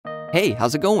Hey,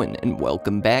 how's it going? And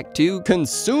welcome back to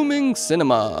Consuming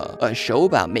Cinema, a show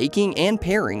about making and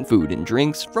pairing food and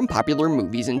drinks from popular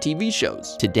movies and TV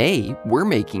shows. Today, we're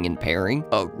making and pairing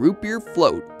a root beer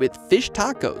float with fish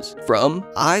tacos from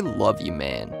I Love You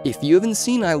Man. If you haven't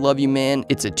seen I Love You Man,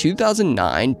 it's a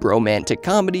 2009 bromantic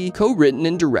comedy co-written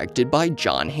and directed by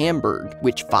John Hamburg,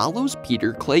 which follows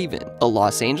Peter Clavin, a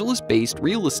Los Angeles-based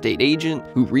real estate agent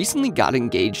who recently got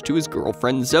engaged to his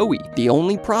girlfriend Zoe. The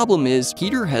only problem is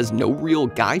Peter has no real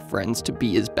guy friends to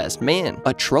be his best man,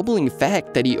 a troubling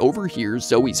fact that he overhears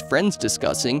Zoe's friends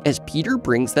discussing as Peter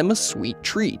brings them a sweet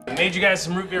treat. I made you guys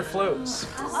some root beer floats.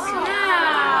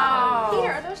 Wow!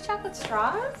 Peter, are those chocolate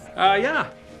straws? Yeah,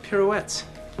 pirouettes.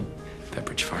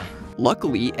 Pepperidge Farm.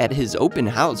 Luckily, at his open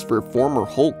house for former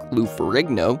Hulk Lou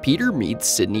Ferrigno, Peter meets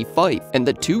Sydney Fife, and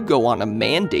the two go on a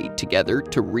man date together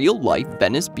to real-life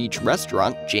Venice Beach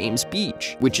restaurant James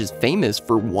Beach, which is famous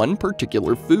for one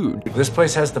particular food. This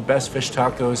place has the best fish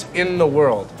tacos in the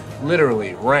world.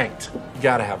 Literally, ranked. You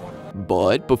gotta have one.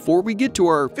 But before we get to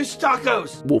our Fish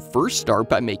tacos! we'll first start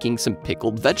by making some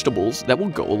pickled vegetables that will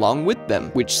go along with them,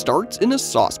 which starts in a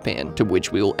saucepan, to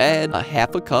which we'll add a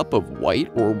half a cup of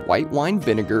white or white wine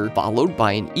vinegar, followed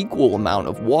by an equal amount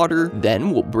of water.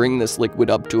 Then we'll bring this liquid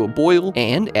up to a boil,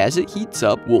 and as it heats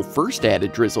up, we'll first add a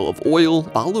drizzle of oil,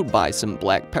 followed by some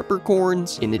black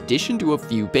peppercorns, in addition to a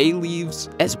few bay leaves,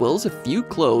 as well as a few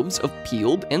cloves of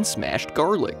peeled and smashed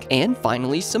garlic, and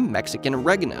finally some Mexican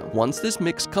oregano. Once this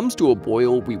mix comes to a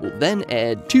boil, we will then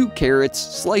add 2 carrots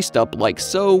sliced up like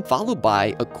so, followed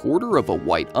by a quarter of a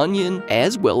white onion,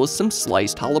 as well as some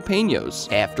sliced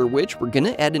jalapenos. After which, we're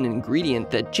gonna add an ingredient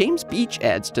that James Beach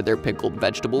adds to their pickled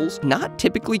vegetables, not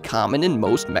typically common in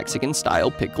most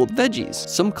Mexican-style pickled veggies,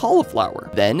 some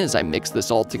cauliflower. Then, as I mixed this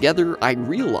all together, I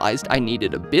realized I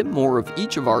needed a bit more of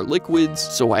each of our liquids,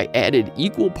 so I added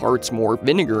equal parts more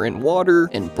vinegar and water,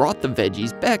 and brought the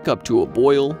veggies back up to a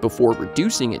boil, before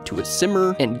reducing it to a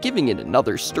simmer, and giving it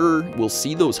another stir. We'll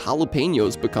see those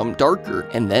jalapenos become darker,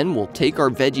 and then we'll take our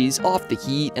veggies off the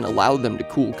heat and allow them to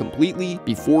cool completely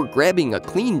before grabbing a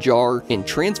clean jar and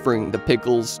transferring the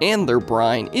pickles and their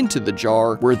brine into the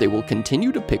jar, where they will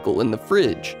continue to pickle in the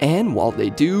fridge. And while they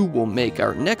do, we'll make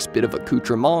our next bit of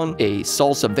accoutrement, a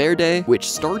Salsa Verde,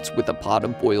 which starts with a pot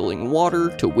of boiling water,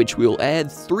 to which we'll add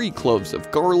 3 cloves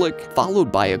of garlic,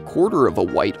 followed by a quarter of a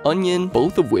white onion,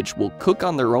 both of which will cook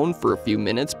on their own for a few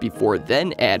minutes before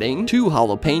then adding 2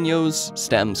 jalapenos,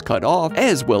 stems cut off,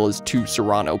 as well as 2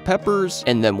 serrano peppers,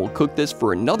 and then we'll cook this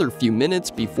for another few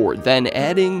minutes before then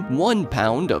adding 1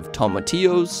 pound of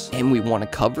tomatillos. And we want to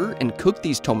cover and cook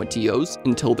these tomatillos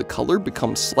until the color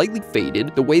becomes slightly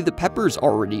faded the way the peppers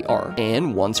already are.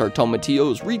 And once our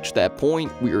tomatillos reach that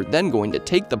point, we are then going to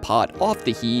take the pot off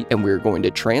the heat, and we're going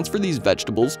to transfer these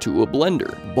vegetables to a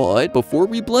blender. But before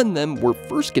we blend them, we're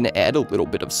first going to add a little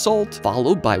bit of salt,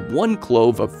 followed by 1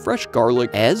 clove of fresh garlic,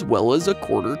 as well as a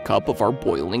quarter cup of our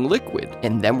boiling liquid.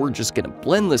 And then we're just gonna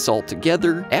blend this all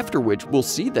together, after which we'll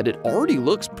see that it already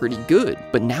looks pretty good.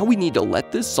 But now we need to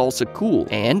let this salsa cool,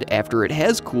 and after it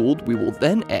has cooled, we will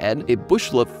then add a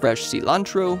bushel of fresh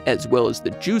cilantro, as well as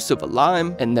the juice of a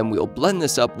lime, and then we'll blend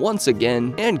this up once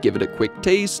again and give it a quick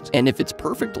taste. And if it's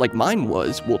perfect like mine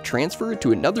was, we'll transfer it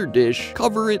to another dish,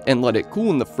 cover it, and let it cool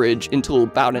in the fridge until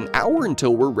about an hour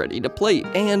until we're ready to plate.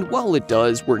 And while it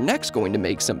does, we're next going to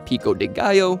make some Pico de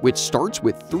Gallo, which starts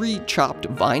with 3 chopped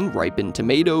vine-ripened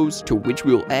tomatoes, to which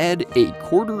we'll add a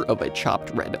quarter of a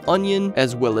chopped red onion,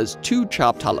 as well as 2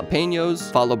 chopped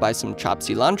jalapenos, followed by some chopped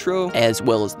cilantro, as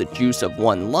well as the juice of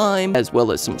 1 lime, as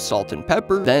well as some salt and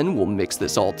pepper. Then we'll mix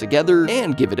this all together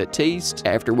and give it a taste,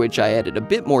 after which I added a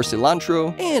bit more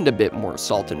cilantro and a bit more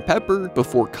salt and pepper,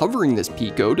 before covering this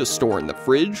pico to store in the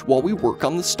fridge while we work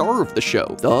on the star of the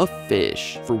show, the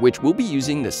fish, for which we'll be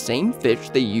using the same fish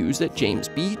they use at James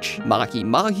Beach,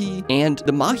 mahi-mahi, and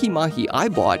the mahi-mahi I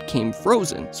bought came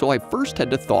frozen, so I first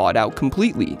had to thaw it out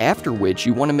completely, after which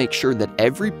you want to make sure that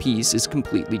every piece is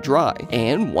completely dry.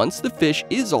 And once the fish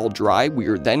is all dry, we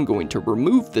are then going to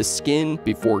remove the skin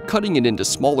before cutting it into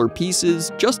smaller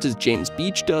pieces, just as James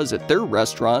Beach does at their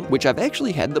restaurant, which I've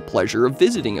actually had the pleasure of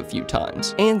visiting a few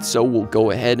times. And so we'll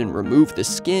go ahead and remove the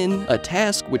skin, a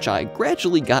task which I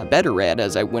gradually got better at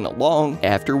as I went along,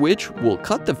 after which we'll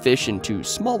cut the fish into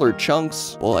smaller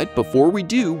chunks. But before we we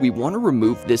do, we want to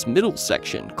remove this middle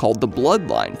section called the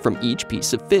bloodline from each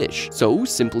piece of fish. So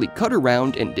simply cut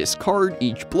around and discard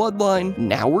each bloodline.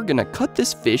 Now we're gonna cut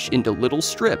this fish into little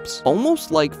strips,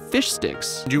 almost like fish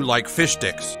sticks. Do you like fish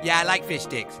sticks? Yeah, I like fish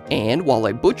sticks. And while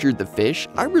I butchered the fish,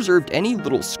 I reserved any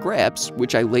little scraps,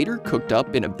 which I later cooked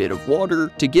up in a bit of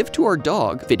water to give to our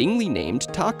dog, fittingly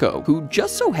named Taco, who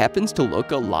just so happens to look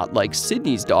a lot like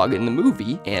Sydney's dog in the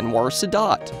movie, Anwar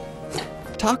Sadat.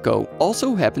 Taco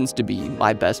also happens to be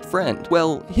my best friend.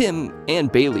 Well, him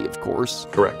and Bailey, of course.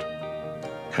 Correct.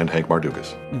 And Hank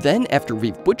Mardukas. Then, after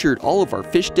we've butchered all of our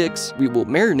fish sticks, we will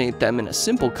marinate them in a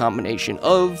simple combination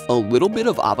of a little bit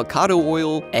of avocado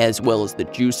oil, as well as the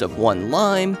juice of 1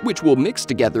 lime, which we'll mix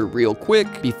together real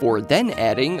quick, before then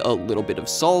adding a little bit of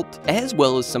salt, as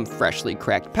well as some freshly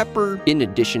cracked pepper, in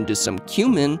addition to some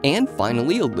cumin, and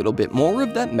finally a little bit more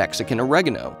of that Mexican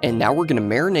oregano. And now we're gonna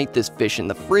marinate this fish in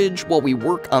the fridge while we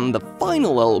work on the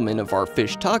final element of our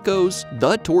fish tacos,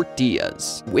 the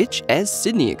tortillas, which, as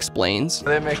Sydney explains,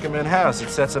 They make them in-house. It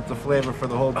sets up the flavor for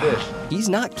the whole dish. he's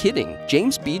not kidding.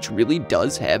 James Beach really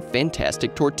does have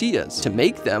fantastic tortillas. To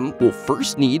make them, we'll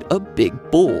first need a big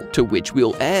bowl, to which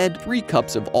we'll add 3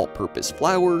 cups of all-purpose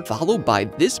flour, followed by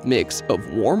this mix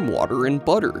of warm water and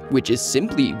butter, which is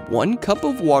simply 1 cup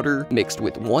of water mixed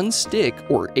with 1 stick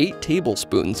or 8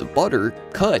 tablespoons of butter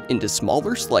cut into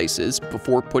smaller slices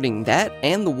before putting that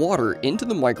and the water into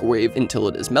the microwave until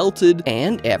it is melted.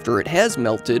 And after it has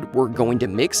melted, we're going to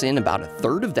mix in about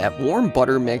 1/3 of that warm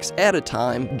butter mix at a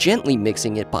time, gently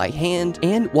mixing it by hand.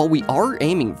 And while we are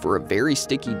aiming for a very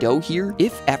sticky dough here,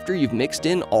 if after you've mixed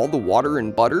in all the water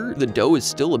and butter, the dough is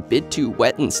still a bit too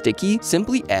wet and sticky,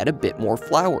 simply add a bit more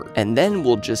flour. And then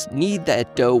we'll just knead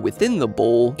that dough within the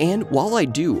bowl. And while I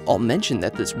do, I'll mention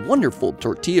that this wonderful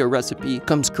tortilla recipe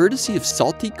comes courtesy of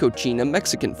Salty Cochina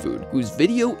Mexican Food, whose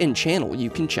video and channel you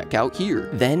can check out here.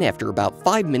 Then after about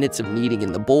 5 minutes of kneading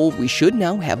in the bowl, we should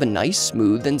now have a nice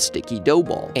smooth and sticky dough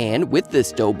ball. And with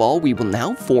this dough ball, we will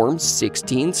now form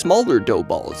 16 smaller dough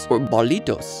balls, or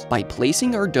bolitos, by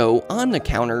placing our dough on the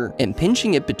counter and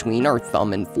pinching it between our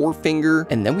thumb and forefinger.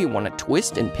 And then we want to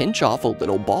twist and pinch off a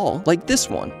little ball, like this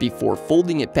one, before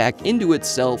folding it back into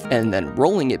itself and then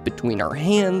rolling it between our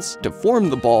hands to form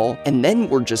the ball. And then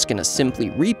we're just going to simply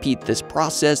repeat this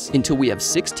process until we have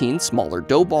 16 smaller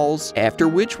dough balls, after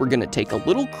which we're going to take a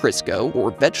little Crisco,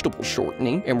 or vegetable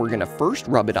shortening, and we're going to first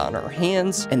rub it on our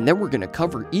hands, and then we're going to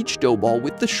cover each dough ball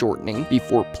with the shortening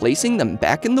before placing them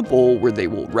back in the bowl where they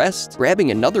will rest,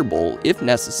 grabbing another bowl if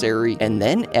necessary. And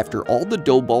then after all the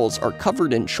dough balls are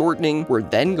covered in shortening, we're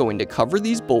then going to cover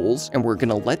these bowls and we're going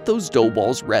to let those dough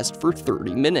balls rest for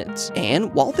 30 minutes.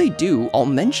 And while they do, I'll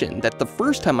mention that the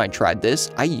first time I tried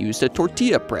this, I used a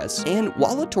tortilla press. And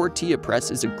while a tortilla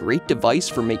press is a great device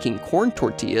for making corn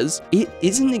tortillas, it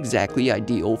isn't exactly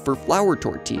ideal for flour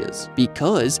tortillas,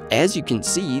 because as you can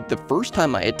see, the first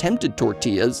time I attempted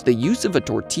tortillas, the use of a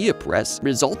tortilla press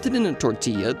resulted in a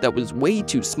tortilla that was way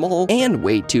too small and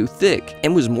way too thick,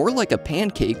 and was more like a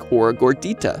pancake or a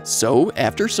gordita. So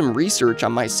after some research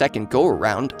on my second go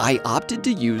around, I opted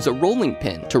to use a rolling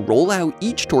pin to roll out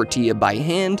each tortilla by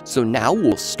hand. So now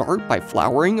we'll start by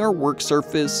flouring our work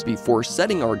surface before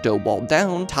setting our dough ball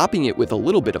down, topping it with a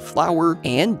little bit of flour,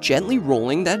 and gently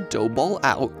rolling that dough ball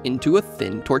out into a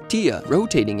thin tortilla,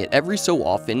 rotating it every so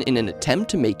often in an attempt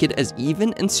to make it as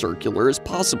even and circular as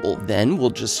possible. Then we'll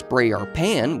just spray our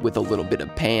pan with a little bit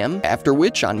of Pam, after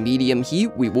which on medium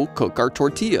heat we will cook our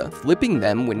tortilla, flipping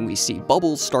them when we see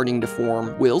bubbles starting to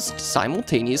form, whilst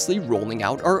simultaneously rolling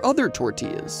out our other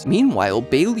tortillas. Meanwhile,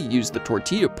 Bailey used the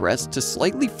tortilla press to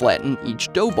slightly flatten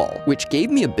each dough ball, which gave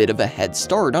me a bit of a head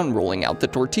start on rolling out the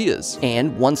tortillas.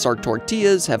 And once our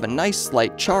tortillas have a nice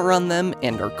slight char on them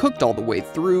and are cooked all the way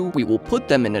through, we will put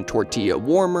them in a tortilla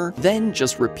warmer. Then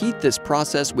just repeat this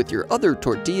process with your other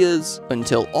tortillas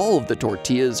until all of the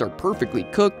tortillas are perfectly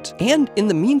cooked. And in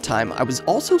the meantime, I was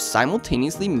also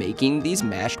simultaneously making these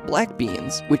mashed black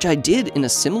beans, which I did in a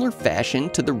similar fashion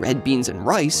to the red beans and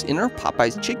rice in our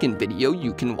Popeye's chicken video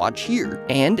you can watch here.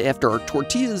 And after our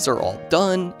tortillas are all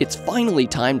done, it's finally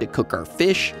time to cook our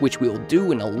fish, which we'll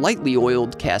do in a lightly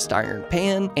oiled cast iron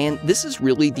pan. And this is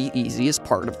really the easiest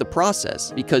part of the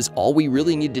process, because all we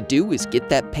really need to do is get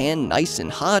that pan nice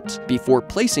and hot before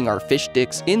placing our fish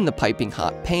sticks in the piping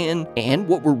hot pan pan, and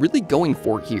what we're really going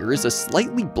for here is a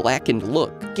slightly blackened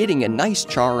look, getting a nice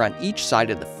char on each side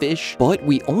of the fish, but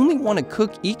we only want to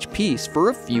cook each piece for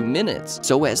a few minutes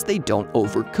so as they don't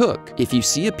overcook. If you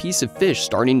see a piece of fish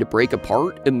starting to break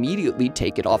apart, immediately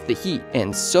take it off the heat,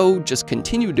 and so just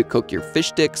continue to cook your fish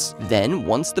sticks. Then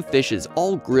once the fish is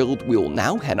all grilled, we will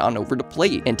now head on over to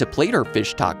plate, and to plate our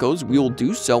fish tacos, we will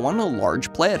do so on a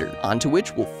large platter, onto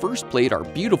which we'll first plate our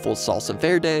beautiful salsa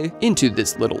verde into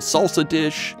this little salsa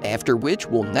dish, after which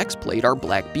we'll next plate our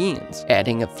black beans,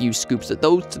 adding a few scoops of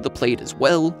those to the plate as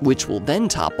well, which we'll then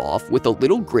top off with a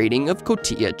little grating of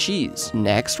cotija cheese.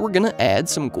 Next, we're gonna add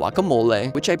some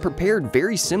guacamole, which I prepared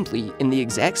very simply in the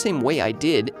exact same way I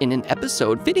did in an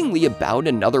episode fittingly about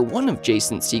another one of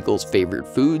Jason Segel's favorite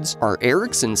foods, our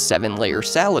Erickson 7-layer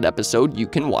salad episode you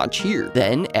can watch here.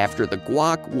 Then, after the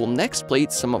guac, we'll next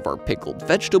plate some of our pickled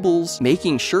vegetables,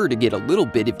 making sure to get a little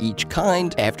bit of each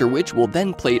kind, after which we'll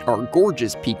then plate our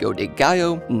gorgeous Pico de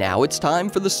Gallo. Now it's time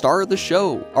for the star of the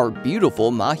show, our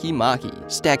beautiful mahi-mahi,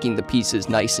 stacking the pieces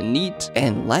nice and neat,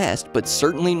 and last but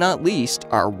certainly not least,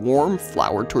 our warm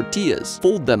flour tortillas.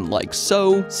 Fold them like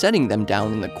so, setting them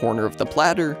down in the corner of the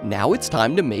platter. Now it's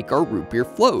time to make our root beer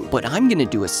float, but I'm gonna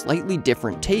do a slightly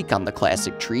different take on the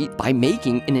classic treat by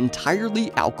making an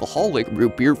entirely alcoholic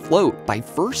root beer float, by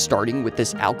first starting with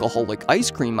this alcoholic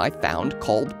ice cream I found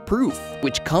called Proof,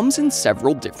 which comes in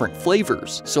several different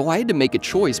flavors. So I had to make a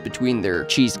choice between their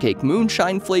cheesecake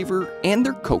moonshine flavor and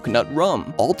their coconut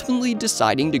rum, ultimately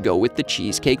deciding to go with the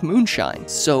cheesecake moonshine.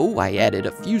 So I added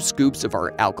a few scoops of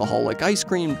our alcoholic ice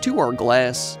cream to our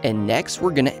glass, and next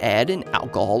we're gonna add an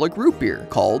alcoholic root beer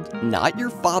called Not Your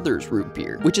Father's Root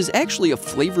Beer, which is actually a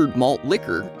flavored malt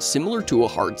liquor similar to a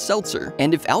hard seltzer.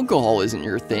 And if alcohol isn't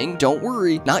your thing, don't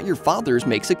worry, Not Your Father's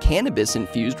makes a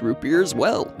cannabis-infused root beer as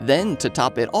well. Then, to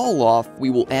top it all off, we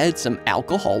will add some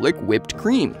alcoholic whipped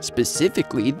cream,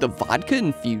 specifically the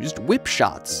vodka-infused whip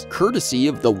shots, courtesy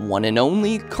of the one and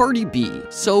only Cardi B.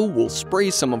 So we'll spray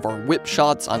some of our whip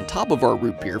shots on top of our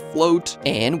root beer float,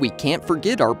 and we can't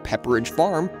forget our Pepperidge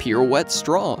Farm Pirouette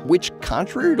straw, which,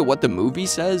 contrary to what the movie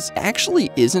says, actually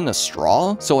isn't a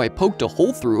straw, so I poked a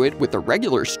hole through it with a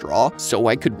regular straw so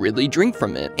I could really drink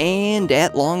from it. And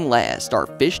at long last, our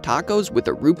fish tacos with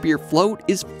a root beer float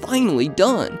is finally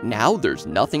done. Now there's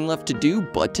nothing left to do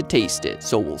but to taste it.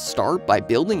 So we'll start by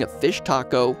building a fish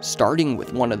taco, starting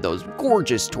with one of those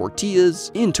gorgeous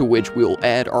tortillas, into which we'll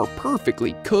add our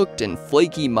perfectly cooked and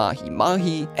flaky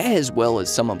mahi-mahi, as well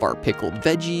as some of our pickled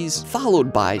veggies,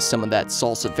 followed by some of that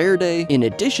salsa verde, in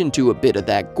addition to a bit of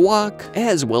that guac,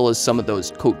 as well as some of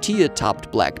those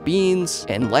cotija-topped black beans,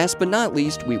 and last but not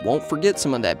least, we won't forget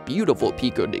some of that beautiful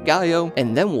pico de gallo,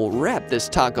 and then we'll wrap this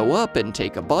taco up and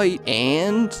take a bite,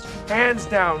 and Hands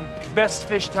down, best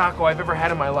fish taco I've ever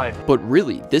had in my life. but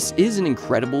really, this is an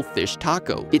incredible fish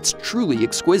taco. It's truly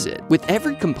exquisite, with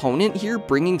every component here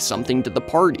bringing something to the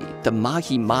party. The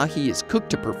mahi-mahi is cooked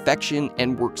to perfection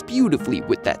and works beautifully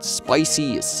with that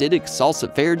spicy, acidic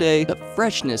salsa verde, the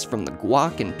freshness from the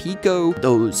guac and pico,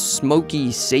 those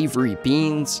smoky, savory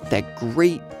beans, that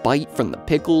great bite from the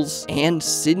pickles, and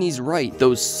Sydney's right,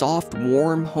 those soft,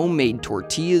 warm, homemade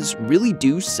tortillas really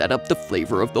do set up the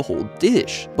flavor of the whole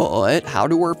dish. But how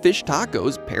do our fish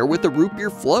tacos pair with a root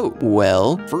beer float?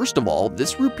 Well, first of all,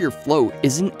 this root beer float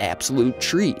is an absolute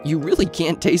treat. You really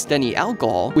can't taste any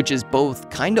alcohol, which is both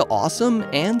kinda awesome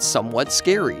and somewhat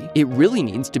scary. It really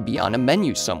needs to be on a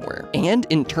menu somewhere. And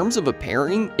in terms of a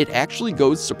pairing, it actually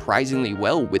goes surprisingly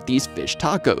well with these fish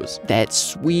tacos. That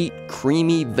sweet,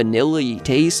 creamy, vanilla-y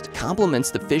taste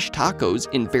complements the fish tacos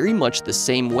in very much the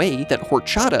same way that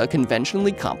horchata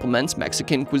conventionally complements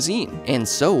Mexican cuisine. And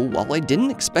so, while I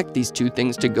didn't expect these two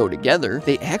things to go together,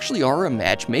 they actually are a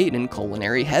match made in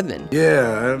culinary heaven.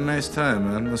 Yeah, I had a nice time,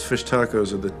 man. Those fish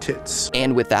tacos are the tits.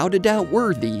 And without a doubt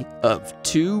worthy of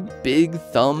 2 big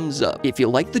thumbs up. If you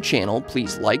like the channel,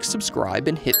 please like, subscribe,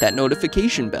 and hit that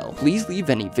notification bell. Please leave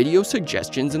any video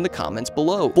suggestions in the comments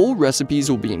below. Full recipes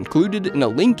will be included in a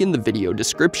link in the video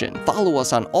description. Follow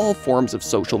us on all forms of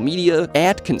social media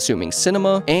at Consuming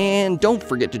Cinema, and don't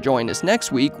forget to join us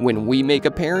next week when we make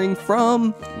a pairing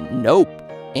from Nope.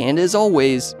 And as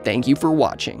always, thank you for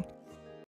watching.